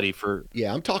ability for.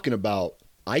 Yeah, I'm talking about.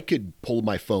 I could pull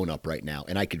my phone up right now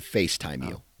and I could FaceTime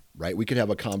you. Right, we could have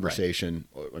a conversation.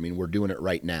 Right. I mean, we're doing it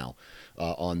right now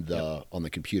on the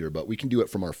computer, but we can do it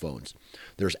from our phones.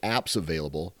 There's apps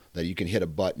available that you can hit a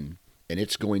button and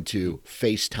it's going to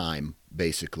FaceTime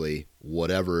basically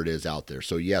whatever it is out there.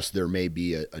 So yes, there may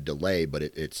be a delay, but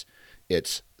it's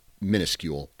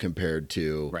minuscule compared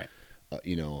to. Right.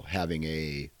 Having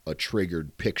a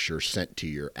triggered picture sent to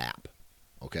your app.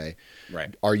 Okay.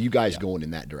 Right. Are you guys going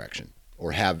in that direction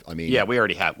or yeah, we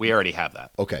already have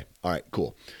that. Okay. All right,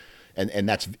 cool. And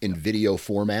that's in video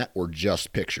format or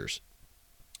just pictures?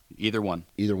 Either one.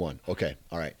 Okay.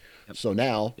 All right. Yep. So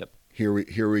now here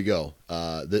we go.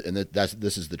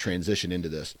 This is the transition into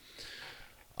this.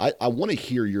 I want to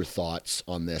hear your thoughts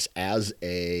on this as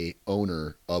a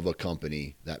owner of a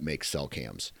company that makes cell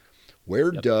cams.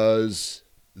 Where does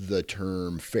the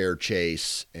term fair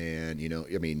chase and,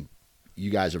 you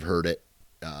guys have heard it.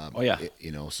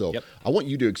 So I want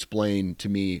you to explain to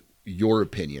me your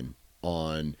opinion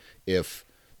on if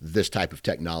this type of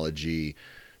technology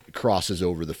crosses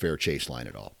over the fair chase line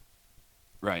at all.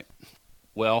 Right.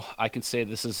 Well, I can say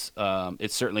this is,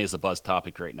 it certainly is a buzz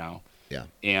topic right now. Yeah.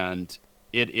 And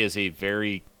it is a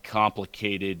very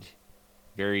complicated,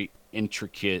 very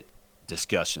intricate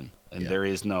discussion. And there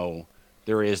is no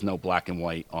black and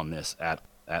white on this at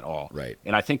all. Right.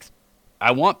 And I think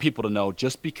I want people to know,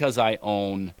 just because I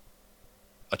own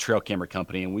a trail camera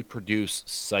company and we produce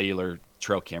cellular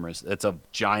trail cameras, it's a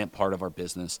giant part of our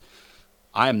business.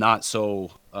 I am not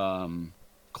so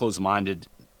closed-minded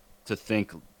to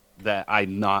think that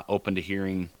I'm not open to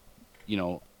hearing,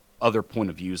 other point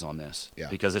of views on this. Yeah.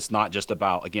 Because it's not just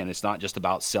about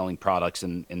selling products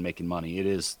and making money. It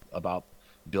is about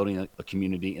building a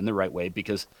community in the right way,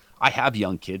 because I have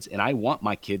young kids and I want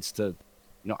my kids to,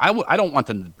 I don't want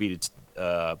them to be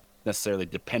necessarily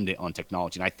dependent on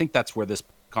technology. And I think that's where this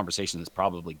conversation is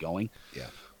probably going. Yeah.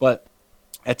 But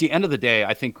at the end of the day,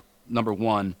 I think number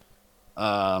one,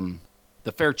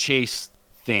 the fair chase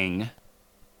thing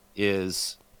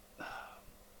is,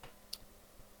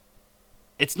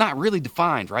 it's not really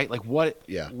defined, right? Like what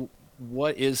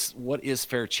is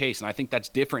fair chase? And I think that's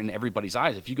different in everybody's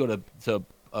eyes. If you go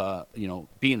to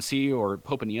B&C or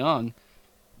Pope and Young,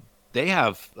 they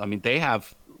have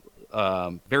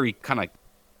very kind of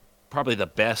probably the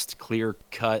best clear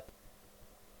cut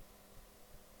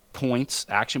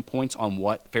action points on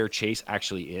what fair chase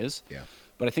actually is. Yeah.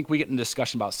 But I think we get in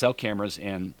discussion about cell cameras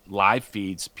and live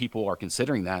feeds. People are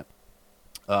considering that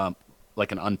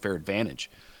like an unfair advantage.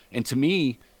 And to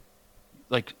me,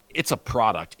 like, it's a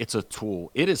product, it's a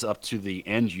tool. It is up to the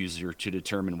end user to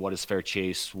determine what is fair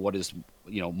chase, what is,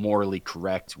 morally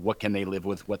correct, what can they live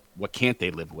with, what can't they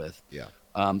live with. Yeah.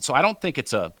 So I don't think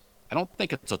it's a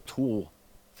tool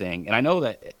thing. And I know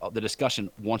that the discussion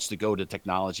wants to go to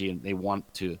technology and they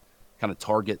want to kind of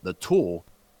target the tool,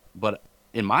 but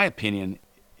in my opinion,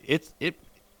 it's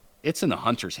in the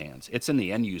hunter's hands. It's in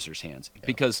the end user's hands. Yeah.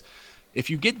 Because if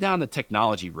you get down the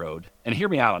technology road, and hear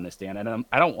me out on this, Dan, and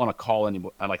I don't want to call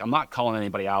anybody, I'm not calling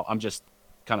anybody out. I'm just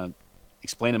kind of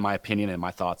explaining my opinion and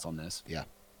my thoughts on this. Yeah.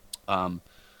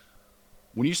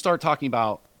 When you start talking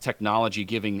about technology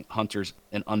giving hunters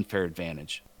an unfair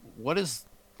advantage,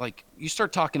 you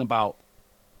start talking about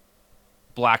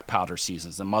black powder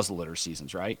seasons and muzzleloader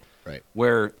seasons, right? Right.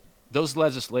 Where those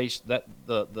legislation, that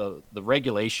the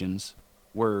regulations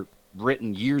were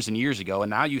written years and years ago, and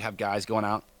now you have guys going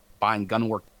out buying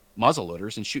gunwork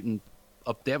muzzleloaders and shooting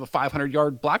up. They have a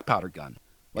 500-yard black powder gun.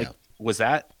 Was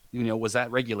that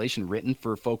regulation written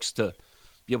for folks to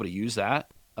be able to use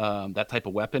that type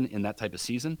of weapon in that type of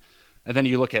season? And then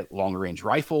you look at longer range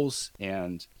rifles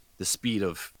and the speed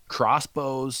of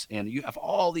crossbows, and you have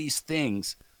all these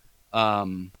things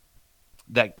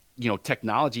that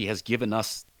technology has given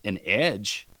us an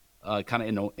edge,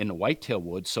 kind of in the whitetail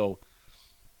woods. So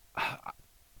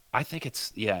I think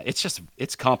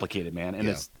it's complicated, man, and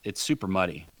it's super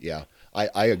muddy. Yeah,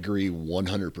 I agree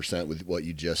 100% with what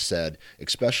you just said,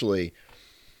 especially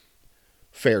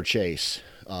fair chase,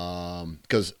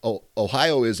 because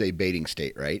Ohio is a baiting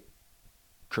state, right?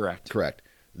 Correct.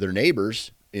 Their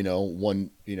neighbors,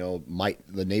 the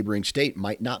neighboring state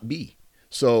might not be.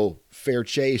 So fair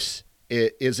chase,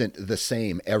 it isn't the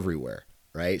same everywhere,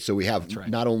 right? So we have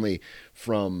not only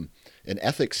from an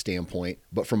ethics standpoint,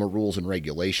 but from a rules and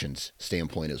regulations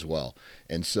standpoint as well.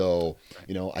 And so,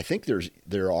 I think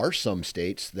there are some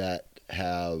states that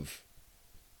have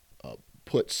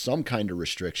put some kind of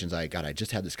restrictions. I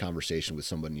just had this conversation with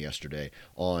someone yesterday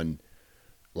on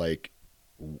like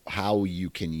how you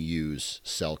can use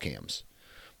cell cams,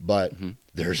 but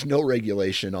there's no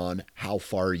regulation on how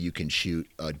far you can shoot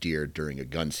a deer during a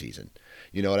gun season.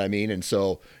 You know what I mean? And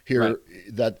so here,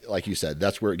 that, like you said,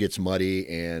 that's where it gets muddy,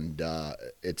 and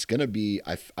it's going to be,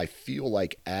 I feel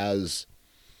like as,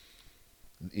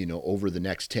 over the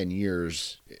next 10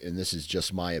 years, and this is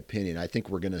just my opinion, I think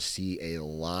we're going to see a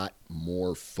lot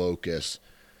more focus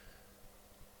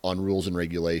on rules and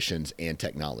regulations and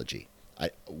technology.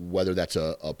 Whether that's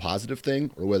a positive thing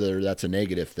or whether that's a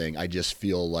negative thing, I just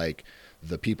feel like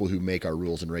the people who make our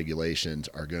rules and regulations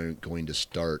are going to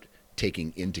start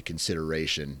taking into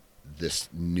consideration this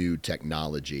new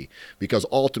technology, because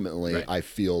ultimately I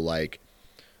feel like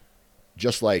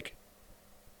just like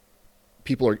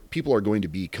people are going to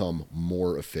become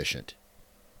more efficient,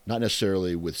 not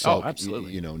necessarily with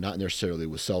not necessarily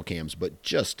with cell cams, but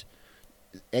just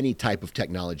any type of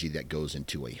technology that goes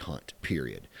into a hunt,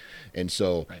 period. And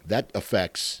so that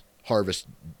affects harvest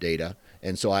data.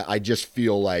 And so I just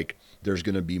feel like there's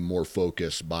going to be more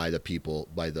focus by the people,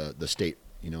 by the state,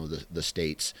 the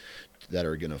states that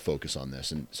are going to focus on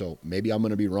this. And so maybe I'm going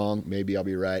to be wrong. Maybe I'll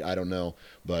be right. I don't know.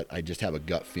 But I just have a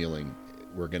gut feeling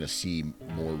we're going to see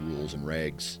more rules and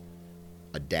regs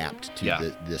adapt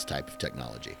to this type of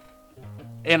technology.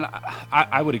 And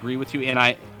I would agree with you.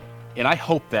 And I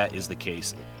hope that is the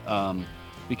case,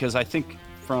 because I think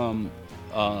from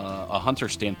a hunter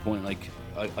standpoint, like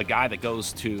a guy that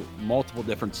goes to multiple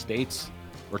different states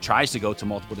or tries to go to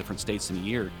multiple different states in a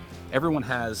year, everyone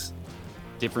has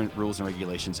different rules and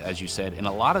regulations, as you said. And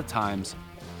a lot of times,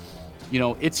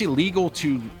 it's illegal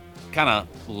to kind of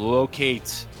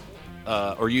locate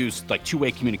or use like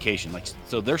two-way communication. Like,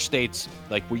 so there's states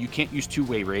like where you can't use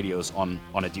two-way radios on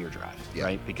a deer drive,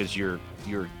 right? Because you're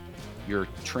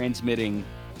transmitting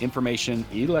information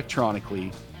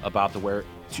electronically about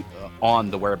on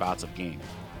the whereabouts of game.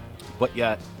 But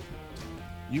yet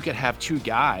you could have two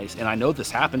guys, and I know this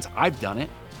happens, I've done it,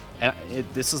 and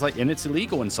it's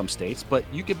illegal in some states, but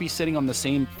you could be sitting on the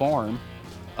same farm,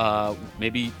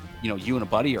 maybe you and a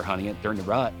buddy are hunting it during the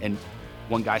rut, and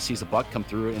one guy sees a buck come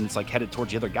through and it's like headed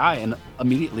towards the other guy, and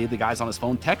immediately the guy's on his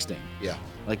phone texting.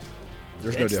 Like,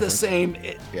 there's no difference. It's the same.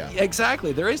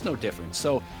 Exactly. There is no difference.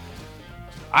 So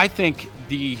I think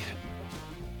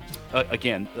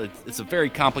again, it's a very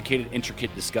complicated,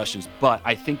 intricate discussions, but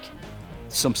I think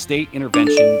some state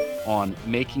intervention on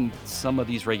making some of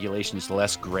these regulations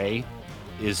less gray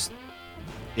it's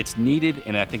needed,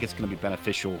 and I think it's going to be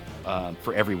beneficial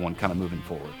for everyone kind of moving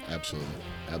forward.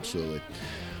 Absolutely.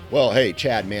 Well, hey,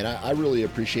 Chad, man, I really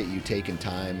appreciate you taking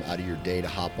time out of your day to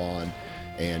hop on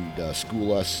and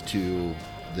school us to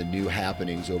the new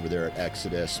happenings over there at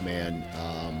Exodus, man.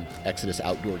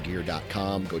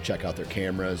 ExodusOutdoorGear.com. Go check out their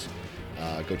cameras.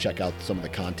 Go check out some of the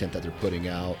content that they're putting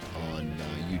out on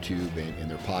YouTube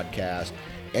and their podcast.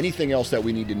 Anything else that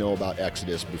we need to know about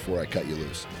Exodus before I cut you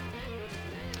loose?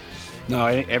 No,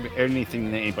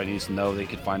 anything that anybody needs to know, they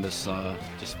could find us,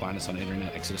 just find us on the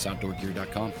internet,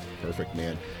 ExodusOutdoorGear.com. Perfect,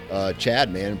 man.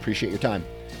 Chad, man, appreciate your time.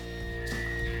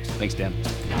 Thanks, Dan.